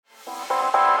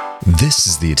This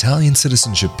is the Italian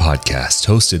Citizenship Podcast,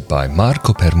 hosted by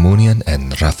Marco Permunian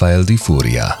and Rafael Di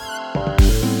Furia.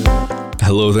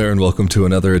 Hello there, and welcome to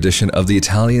another edition of the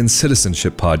Italian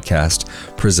Citizenship Podcast,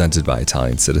 presented by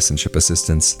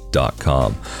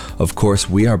Italiancitizenship.assistance.com. Of course,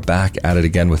 we are back at it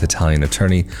again with Italian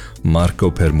attorney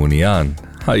Marco Permunian.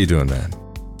 How you doing, man?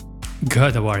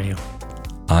 Good, how are you?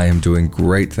 I am doing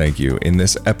great, thank you. In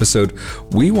this episode,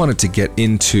 we wanted to get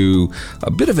into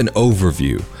a bit of an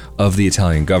overview of the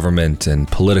Italian government and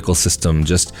political system,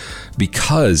 just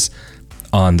because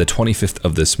on the 25th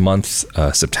of this month,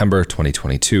 September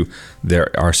 2022,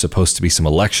 there are supposed to be some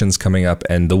elections coming up,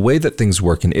 and the way that things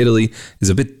work in Italy is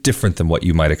a bit different than what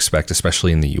you might expect,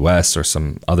 especially in the US or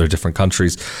some other different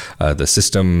countries. The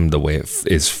system, the way it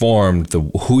is formed,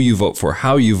 who you vote for,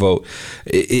 how you vote,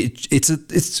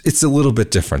 it's a little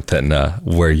bit different than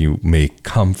where you may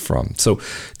come from. So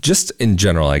just in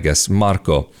general, I guess,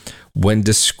 Marco, when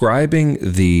describing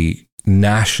the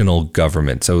national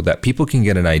government so that people can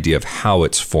get an idea of how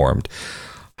it's formed,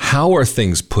 how are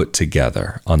things put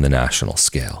together on the national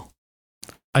scale?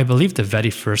 I believe the very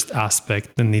first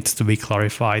aspect that needs to be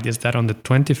clarified is that on the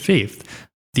 25th,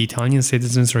 the Italian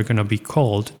citizens are going to be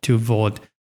called to vote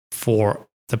for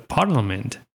the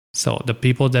parliament. So the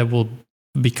people that will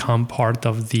become part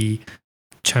of the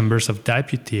chambers of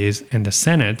deputies and the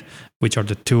Senate, which are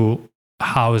the two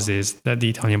houses that the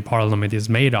Italian parliament is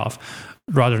made of,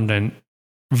 rather than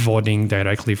voting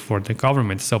directly for the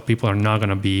government. So people are not going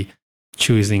to be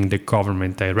choosing the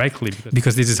government directly,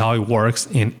 because this is how it works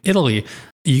in Italy.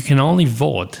 You can only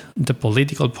vote the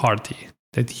political party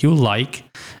that you like.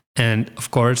 And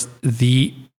of course,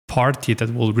 the party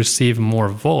that will receive more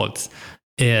votes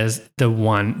is the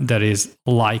one that is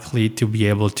likely to be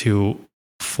able to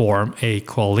form a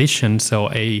coalition. So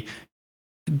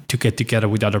to get together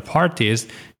with other parties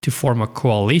to form a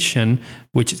coalition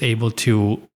which is able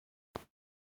to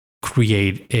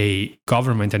create a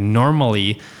government. And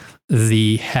normally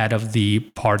the head of the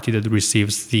party that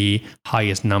receives the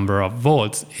highest number of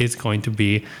votes is going to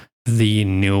be the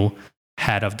new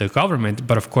head of the government.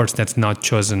 But of course, that's not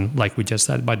chosen, like we just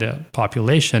said, by the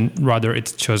population. Rather,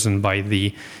 it's chosen by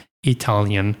the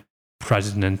Italian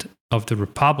president of the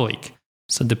republic.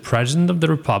 So the president of the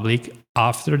republic,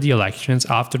 after the elections,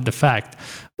 after the fact,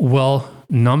 will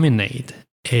nominate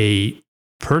a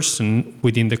person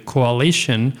within the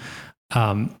coalition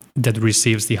that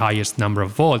receives the highest number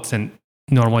of votes. And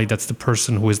normally that's the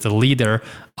person who is the leader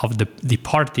of the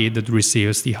party that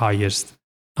receives the highest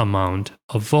amount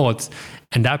of votes.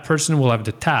 And that person will have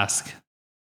the task,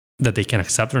 that they can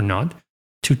accept or not,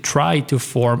 to try to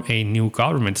form a new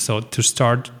government. So to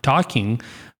start talking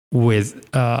with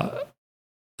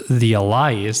the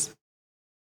allies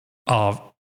of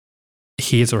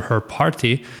his or her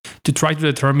party to try to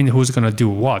determine who's going to do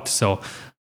what. So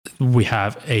we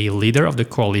have a leader of the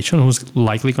coalition who's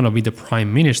likely going to be the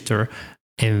prime minister,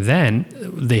 and then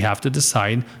they have to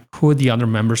decide who the other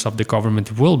members of the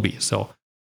government will be. So,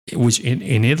 which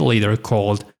in Italy they're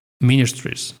called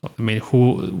ministries. I mean,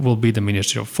 who will be the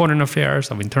Ministry of Foreign Affairs,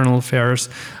 of Internal Affairs,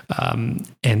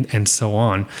 and so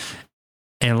on.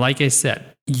 And like I said,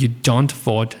 you don't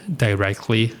vote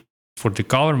directly for the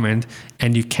government,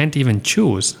 and you can't even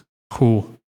choose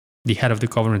who the head of the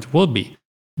government will be.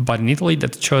 But in Italy,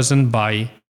 that's chosen by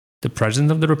the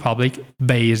president of the republic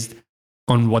based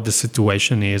on what the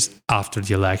situation is after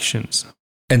the elections.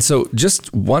 And so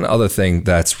just one other thing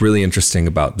that's really interesting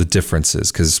about the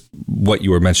differences, because what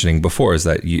you were mentioning before is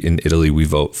that in Italy, we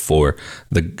vote for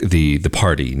the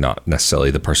party, not necessarily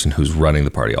the person who's running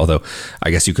the party. Although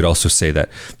I guess you could also say that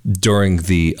during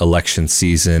the election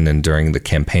season and during the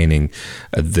campaigning,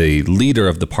 the leader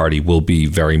of the party will be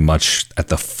very much at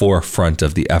the forefront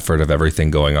of the effort of everything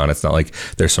going on. It's not like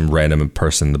there's some random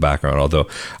person in the background. Although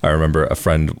I remember a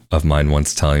friend of mine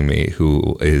once telling me,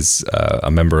 who is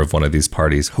a member of one of these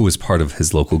parties, who was part of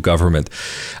his local government,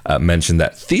 mentioned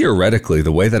that theoretically,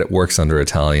 the way that it works under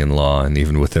Italian law and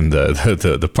even within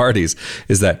the parties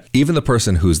is that even the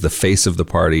person who's the face of the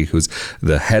party, who's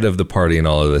the head of the party and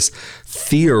all of this,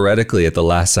 theoretically at the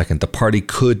last second, the party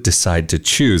could decide to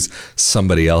choose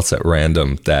somebody else at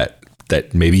random that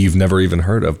maybe you've never even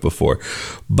heard of before.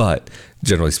 But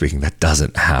generally speaking, that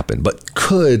doesn't happen, but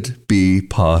could be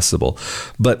possible.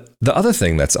 But the other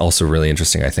thing that's also really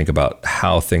interesting, I think, about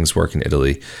how things work in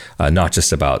Italy, not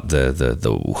just about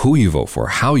the who you vote for,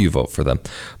 how you vote for them,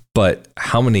 but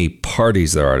how many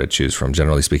parties there are to choose from.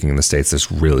 Generally speaking, in the States,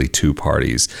 there's really two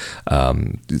parties.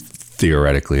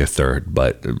 Theoretically a third,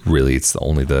 but really it's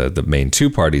only the main two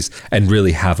parties, and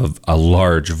really have a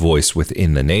large voice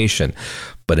within the nation.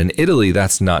 But in Italy,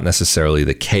 that's not necessarily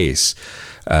the case.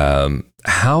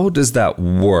 How does that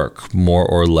work, more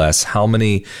or less?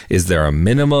 Is there a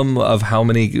minimum of how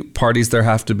many parties there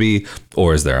have to be,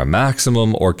 or is there a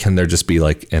maximum, or can there just be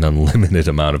like an unlimited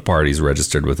amount of parties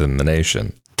registered within the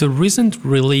nation? There isn't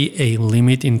really a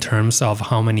limit in terms of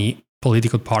how many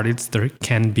political parties there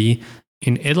can be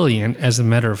in Italy. And as a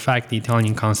matter of fact, the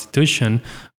Italian Constitution,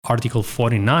 Article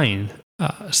 49,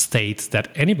 states that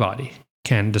anybody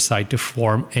can decide to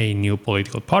form a new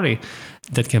political party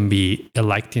that can be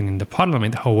elected in the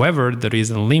parliament. However, there is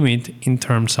a limit in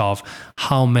terms of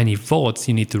how many votes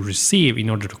you need to receive in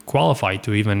order to qualify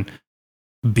to even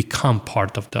become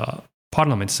part of the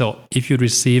parliament. So if you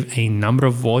receive a number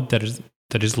of votes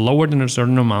that is lower than a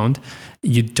certain amount,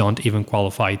 you don't even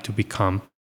qualify to become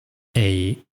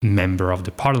a member of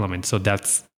the parliament. So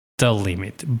that's the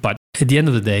limit. But at the end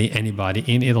of the day, anybody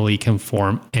in Italy can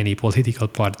form any political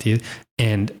party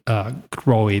and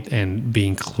grow it and be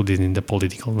included in the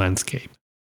political landscape.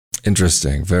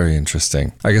 Interesting. Very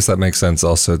interesting. I guess that makes sense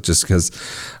also just because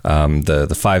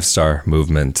the five-star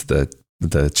movement,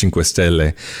 the Cinque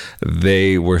Stelle,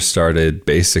 they were started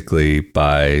basically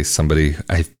by somebody,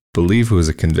 I believe, who is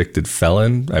a convicted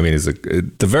felon. I mean, at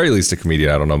the very least a comedian.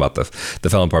 I don't know about the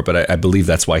felon part, but I believe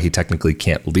that's why he technically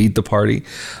can't lead the party.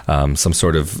 Some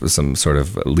sort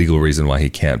of legal reason why he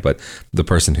can't. But the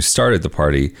person who started the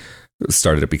party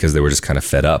started it because they were just kind of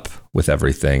fed up with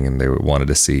everything, and they wanted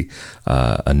to see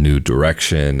a new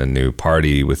direction, a new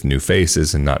party with new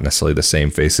faces, and not necessarily the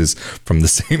same faces from the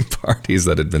same parties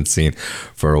that had been seen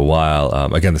for a while.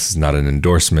 Again, this is not an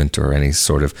endorsement or any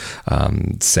sort of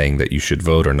saying that you should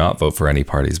vote or not vote for any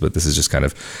parties, but this is just kind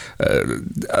of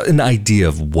an idea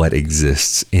of what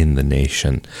exists in the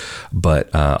nation. But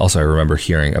also, I remember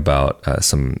hearing about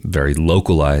some very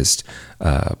localized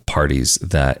parties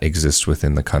that exist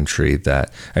within the country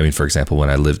that, I mean, for example, when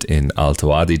I lived in Alto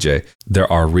Adige,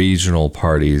 there are regional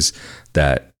parties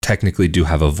that technically do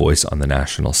have a voice on the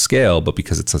national scale, but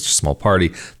because it's such a small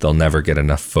party, they'll never get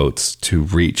enough votes to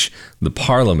reach the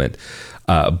parliament.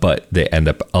 But they end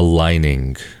up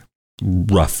aligning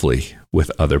roughly with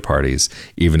other parties,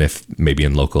 even if maybe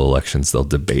in local elections they'll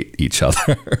debate each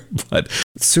other. But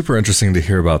it's super interesting to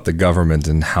hear about the government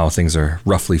and how things are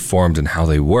roughly formed and how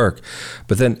they work.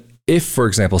 But then if, for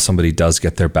example, somebody does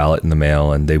get their ballot in the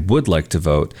mail and they would like to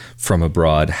vote from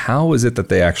abroad, how is it that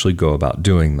they actually go about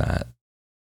doing that?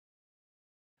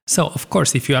 So, of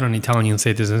course, if you are an Italian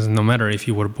citizen, no matter if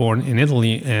you were born in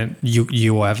Italy,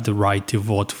 you have the right to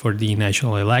vote for the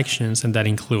national elections, and that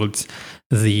includes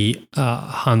the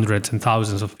hundreds and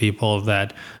thousands of people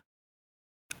that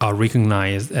are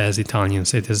recognized as Italian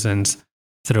citizens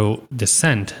through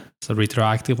descent, so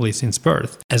retroactively since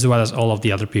birth, as well as all of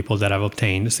the other people that have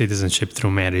obtained citizenship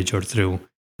through marriage or through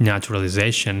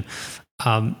naturalization.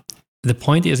 The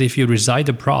point is, if you reside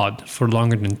abroad for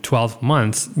longer than 12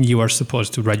 months, you are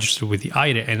supposed to register with the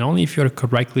AIRE. And only if you're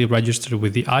correctly registered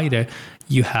with the AIRE,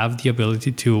 you have the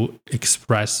ability to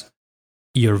express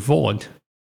your vote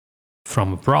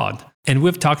from abroad. And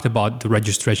we've talked about the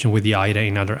registration with the AIRE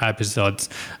in other episodes.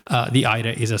 The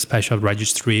AIRE is a special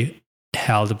registry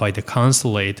held by the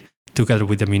consulate together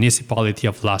with the municipality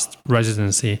of last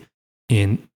residency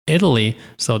in Italy,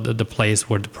 so the place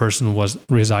where the person was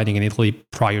residing in Italy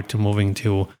prior to moving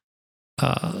to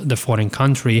the foreign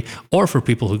country, or for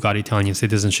people who got Italian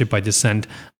citizenship by descent,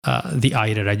 the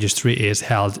AIRE registry is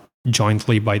held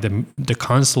jointly by the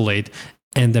consulate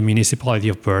and the municipality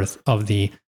of birth of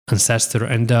the ancestor.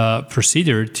 And the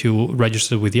procedure to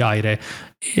register with the AIRE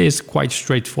is quite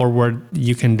straightforward.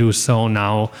 You can do so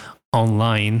now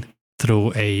online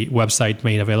through a website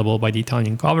made available by the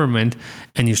Italian government,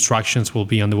 and instructions will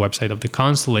be on the website of the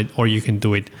consulate, or you can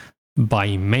do it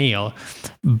by mail.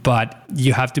 But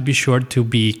you have to be sure to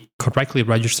be correctly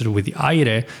registered with the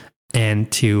AIRE and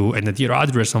that your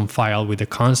address on file with the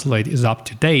consulate is up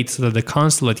to date, so that the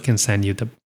consulate can send you the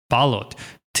ballot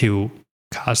to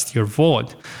cast your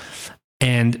vote.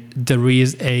 And there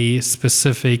is a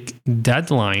specific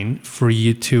deadline for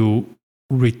you to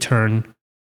return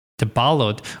the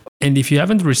ballot. And if you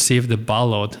haven't received the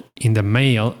ballot in the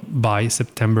mail by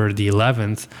September the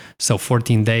 11th, so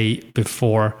 14 days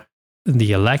before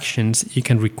the elections, you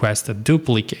can request a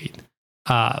duplicate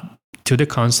to the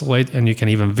consulate, and you can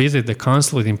even visit the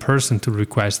consulate in person to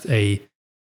request a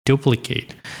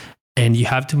duplicate. And you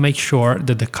have to make sure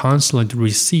that the consulate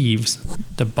receives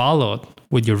the ballot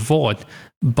with your vote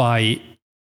by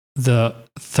the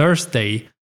Thursday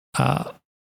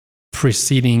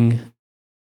preceding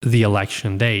the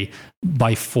election day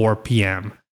by 4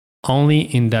 p.m. Only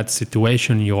in that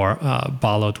situation your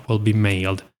ballot will be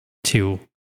mailed to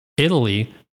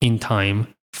Italy in time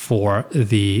for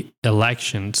the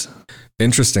elections.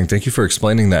 Interesting. Thank you for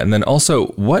explaining that. And then also,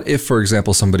 what if, for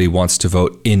example, somebody wants to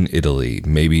vote in Italy?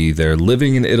 Maybe they're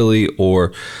living in Italy,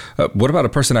 or what about a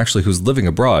person actually who's living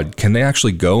abroad? Can they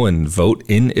actually go and vote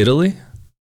in Italy?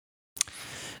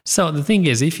 So the thing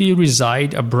is, if you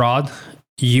reside abroad,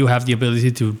 you have the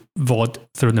ability to vote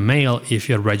through the mail if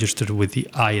you're registered with the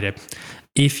AIRE.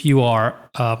 If you are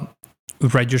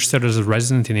registered as a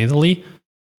resident in Italy,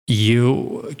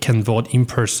 you can vote in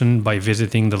person by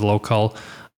visiting the local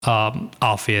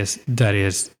office that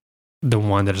is the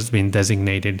one that has been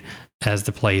designated as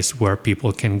the place where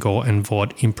people can go and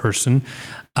vote in person.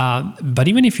 But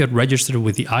even if you're registered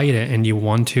with the AIRE and you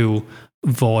want to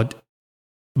vote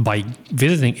by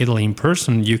visiting Italy in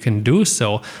person, you can do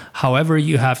so. However,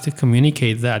 you have to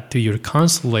communicate that to your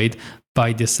consulate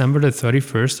by December the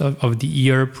 31st of the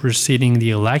year preceding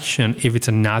the election, if it's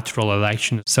a natural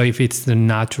election. So if it's the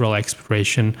natural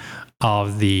expiration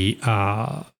of the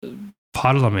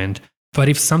parliament. But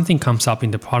if something comes up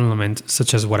in the parliament,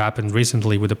 such as what happened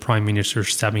recently with the prime minister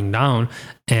stepping down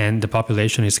and the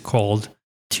population is called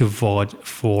to vote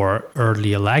for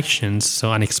early elections,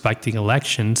 so unexpected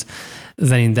elections,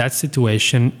 then in that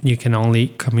situation, you can only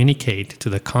communicate to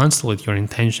the consulate your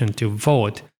intention to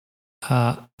vote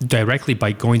directly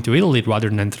by going to Italy rather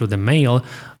than through the mail,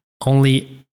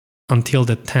 only until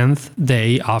the 10th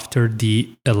day after the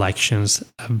elections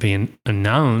have been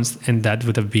announced, and that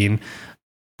would have been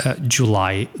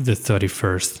July the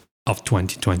 31st of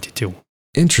 2022.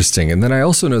 Interesting. And then I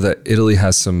also know that Italy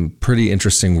has some pretty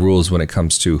interesting rules when it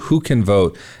comes to who can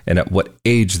vote and at what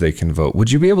age they can vote.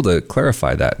 Would you be able to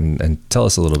clarify that and tell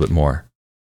us a little bit more?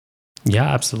 Yeah,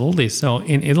 absolutely. So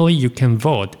in Italy, you can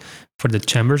vote for the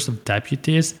chambers of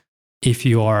deputies if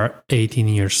you are 18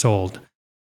 years old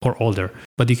or older.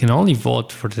 But you can only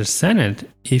vote for the Senate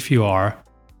if you are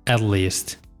at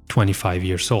least 25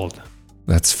 years old.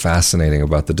 That's fascinating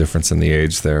about the difference in the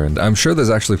age there. And I'm sure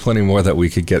there's actually plenty more that we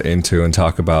could get into and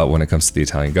talk about when it comes to the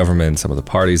Italian government, some of the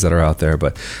parties that are out there.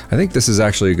 But I think this is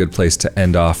actually a good place to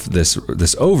end off this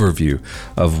overview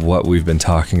of what we've been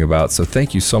talking about. So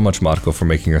thank you so much, Marco, for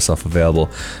making yourself available.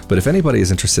 But if anybody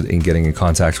is interested in getting in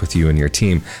contact with you and your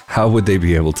team, how would they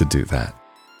be able to do that?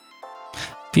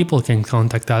 People can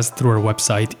contact us through our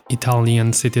website,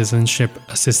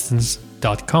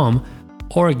 ItalianCitizenshipassistance.com,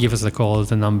 or give us a call.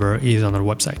 The number is on our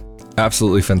website.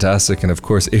 Absolutely fantastic. And of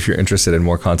course, if you're interested in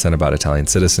more content about Italian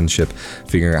citizenship,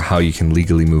 figuring out how you can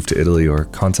legally move to Italy, or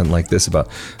content like this about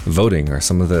voting or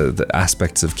some of the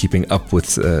aspects of keeping up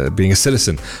with being a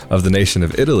citizen of the nation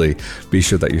of Italy, be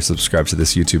sure that you're subscribed to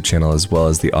this YouTube channel as well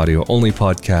as the audio-only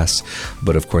podcast.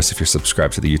 But of course, if you're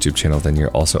subscribed to the YouTube channel, then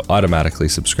you're also automatically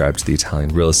subscribed to the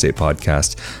Italian Real Estate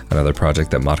Podcast, another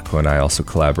project that Marco and I also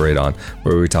collaborate on,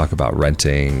 where we talk about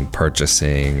renting,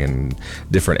 purchasing, and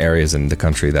different areas in the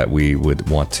country that we would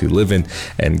want to live in,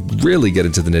 and really get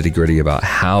into the nitty-gritty about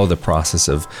how the process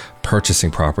of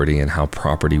purchasing property and how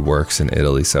property works in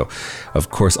Italy. So, of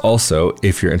course, also,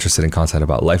 if you're interested in content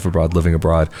about life abroad,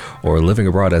 or living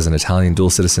abroad as an Italian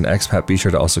dual citizen expat, be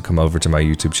sure to also come over to my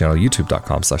YouTube channel,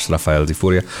 youtube.com/Raffaele Di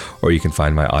Furia, or you can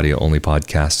find my audio-only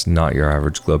podcast, Not Your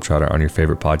Average Globetrotter, on your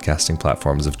favorite podcasting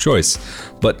platforms of choice.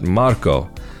 But Marco,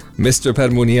 Mr.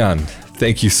 Permunian,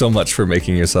 thank you so much for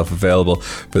making yourself available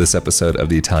for this episode of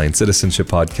the Italian Citizenship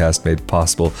Podcast, made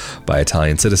possible by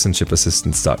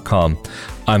ItalianCitizenshipassistance.com.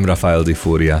 I'm Raffaele Di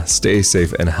Furia. Stay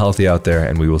safe and healthy out there,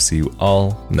 and we will see you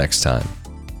all next time.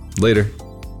 Later.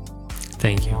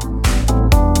 Thank you.